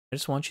I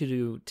just want you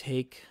to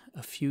take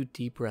a few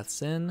deep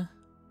breaths in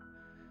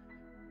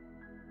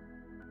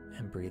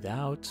and breathe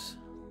out,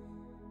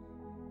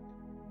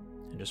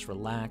 and just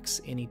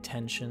relax any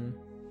tension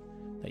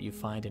that you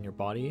find in your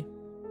body.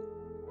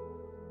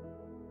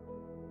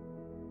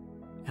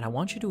 And I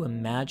want you to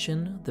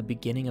imagine the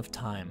beginning of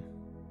time,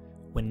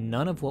 when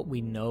none of what we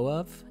know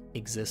of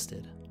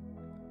existed.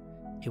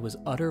 It was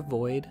utter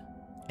void,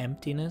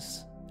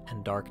 emptiness,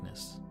 and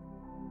darkness.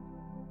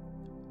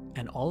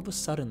 And all of a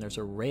sudden there's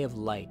a ray of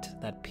light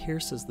that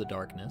pierces the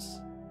darkness,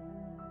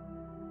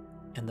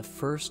 and the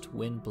first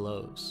wind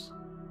blows,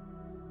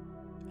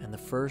 and the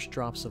first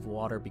drops of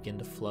water begin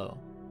to flow.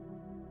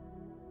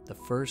 The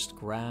first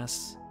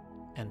grass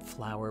and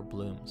flower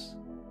blooms.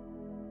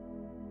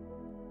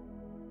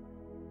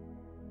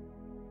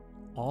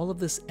 All of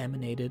this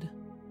emanated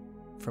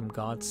from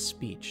God's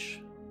speech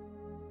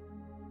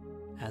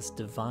as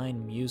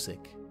divine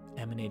music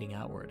emanating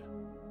outward.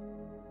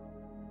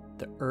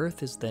 The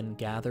earth is then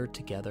gathered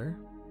together,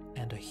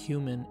 and a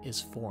human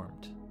is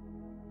formed.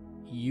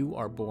 You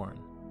are born.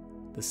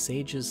 The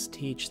sages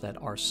teach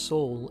that our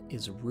soul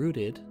is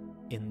rooted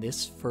in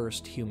this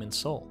first human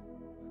soul.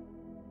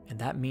 And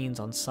that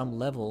means on some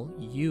level,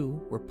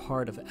 you were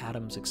part of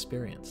Adam's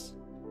experience.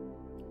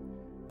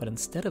 But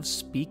instead of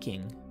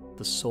speaking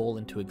the soul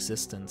into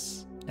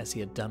existence as he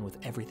had done with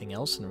everything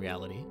else in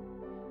reality,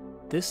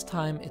 this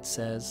time it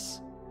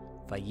says,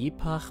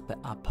 Vayipach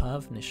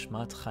be'apav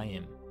nishmat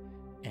chayim,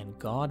 and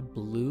God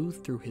blew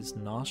through his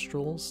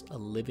nostrils a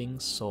living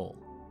soul.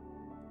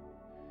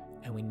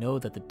 And we know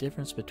that the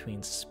difference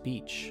between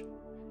speech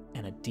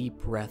and a deep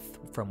breath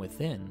from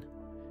within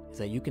is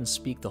that you can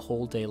speak the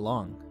whole day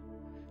long,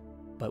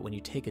 but when you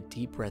take a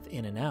deep breath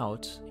in and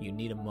out, you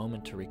need a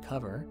moment to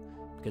recover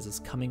because it's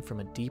coming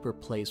from a deeper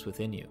place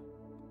within you.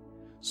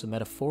 So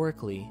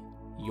metaphorically,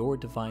 your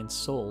divine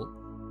soul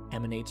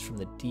emanates from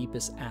the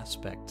deepest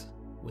aspect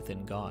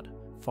within God,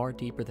 far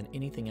deeper than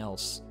anything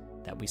else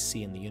that we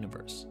see in the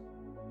universe.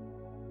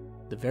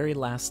 The very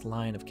last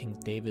line of King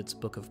David's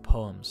book of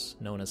poems,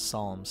 known as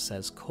Psalms,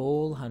 says,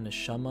 Kol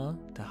ha-neshama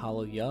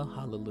tahalluya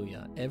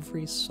hallelujah.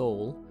 Every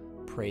soul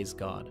praise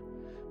God.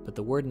 But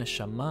the word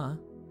neshama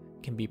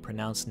can be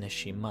pronounced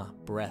neshima,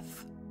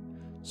 breath.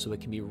 So it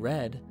can be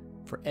read,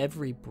 for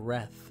every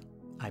breath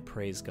I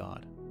praise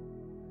God.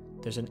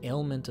 There's an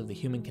ailment of the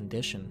human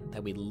condition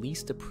that we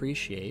least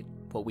appreciate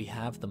what we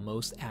have the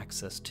most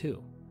access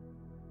to,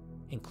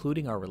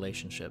 including our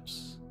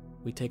relationships.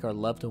 We take our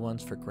loved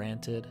ones for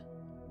granted,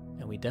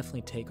 and we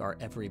definitely take our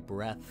every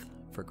breath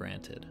for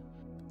granted,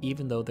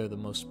 even though they're the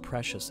most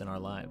precious in our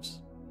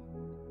lives.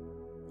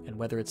 And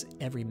whether it's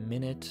every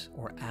minute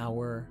or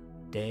hour,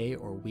 day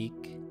or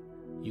week,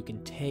 you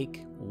can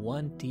take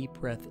one deep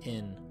breath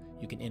in,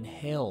 you can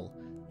inhale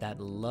that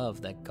love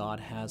that God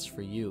has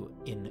for you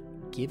in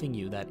giving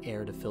you that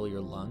air to fill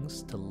your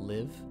lungs to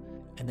live,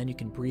 and then you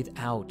can breathe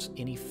out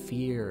any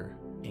fear,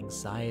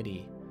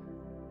 anxiety,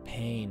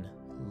 pain,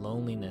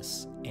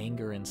 loneliness,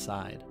 anger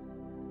inside.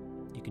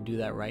 You can do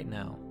that right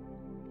now.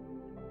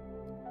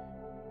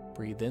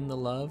 Breathe in the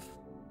love,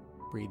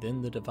 breathe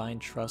in the divine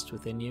trust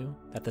within you,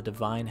 that the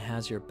divine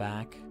has your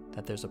back,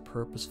 that there's a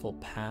purposeful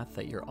path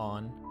that you're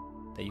on,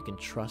 that you can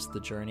trust the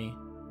journey,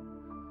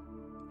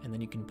 and then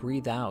you can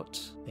breathe out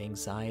the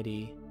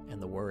anxiety and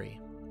the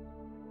worry.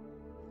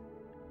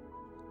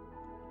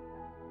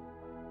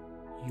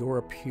 You're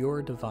a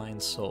pure divine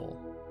soul.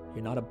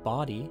 You're not a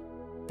body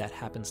that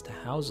happens to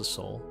house a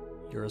soul.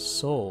 You're a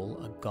soul,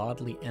 a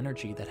godly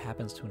energy that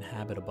happens to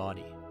inhabit a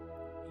body.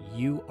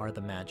 You are the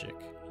magic.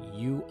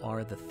 You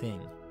are the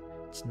thing.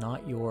 It's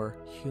not your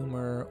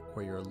humor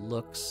or your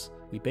looks.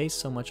 We base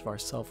so much of our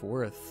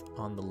self-worth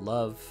on the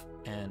love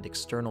and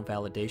external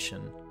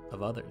validation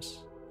of others.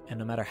 And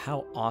no matter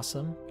how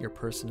awesome your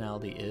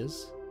personality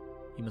is,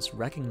 you must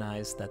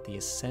recognize that the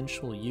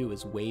essential you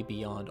is way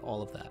beyond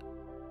all of that.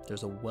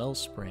 There's a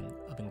wellspring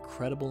of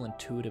incredible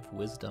intuitive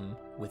wisdom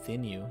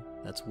within you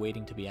that's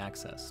waiting to be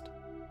accessed.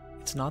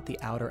 It's not the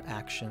outer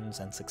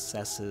actions and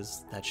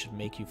successes that should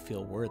make you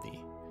feel worthy.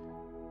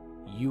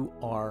 You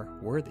are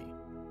worthy.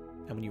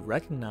 And when you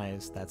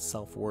recognize that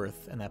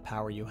self-worth and that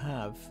power you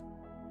have,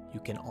 you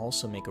can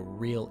also make a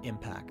real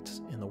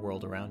impact in the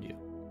world around you.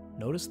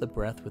 Notice the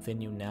breath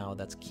within you now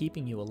that's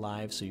keeping you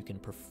alive so you can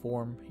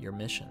perform your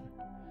mission.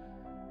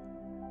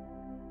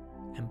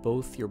 And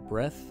both your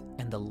breath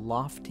and the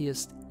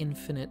loftiest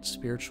infinite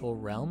spiritual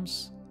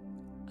realms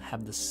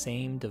have the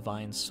same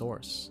divine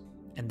source.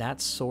 And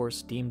that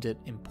source deemed it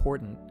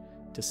important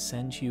to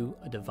send you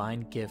a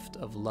divine gift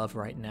of love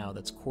right now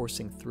that's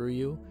coursing through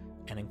you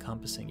and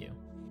encompassing you.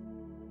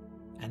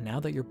 And now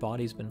that your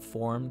body's been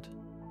formed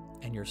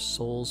and your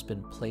soul's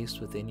been placed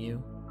within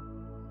you,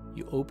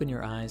 you open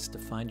your eyes to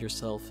find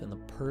yourself in the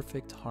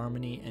perfect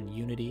harmony and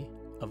unity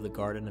of the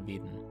Garden of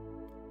Eden.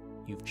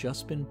 You've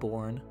just been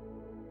born.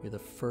 You're the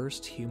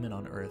first human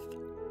on earth.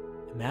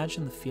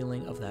 Imagine the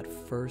feeling of that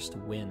first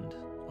wind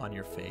on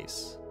your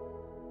face.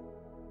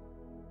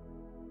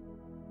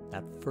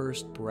 That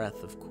first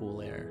breath of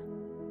cool air.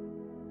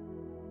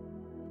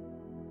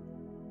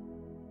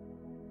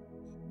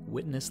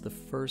 Witness the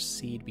first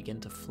seed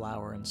begin to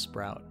flower and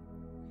sprout.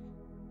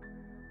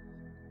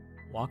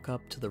 Walk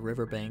up to the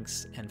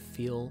riverbanks and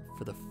feel,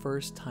 for the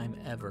first time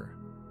ever,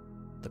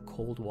 the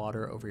cold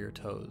water over your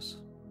toes.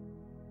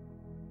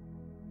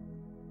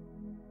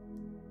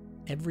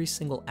 Every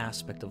single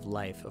aspect of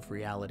life, of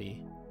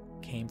reality,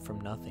 came from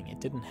nothing.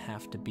 It didn't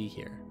have to be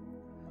here.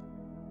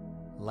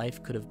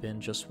 Life could have been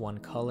just one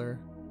color,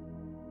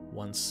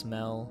 one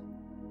smell,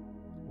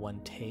 one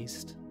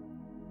taste.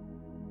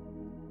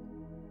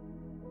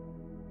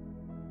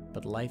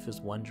 But life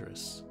is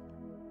wondrous.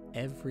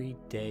 Every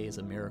day is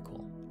a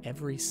miracle.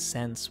 Every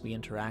sense we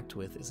interact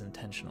with is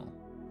intentional.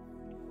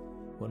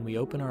 When we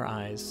open our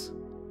eyes,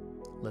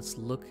 let's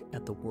look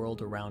at the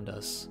world around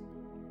us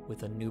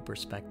with a new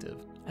perspective,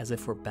 as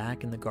if we're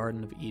back in the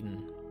Garden of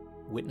Eden,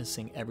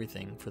 witnessing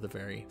everything for the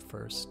very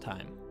first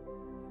time.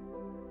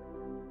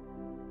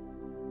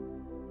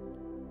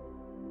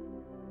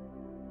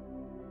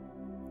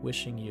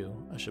 Wishing you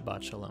a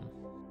Shabbat Shalom.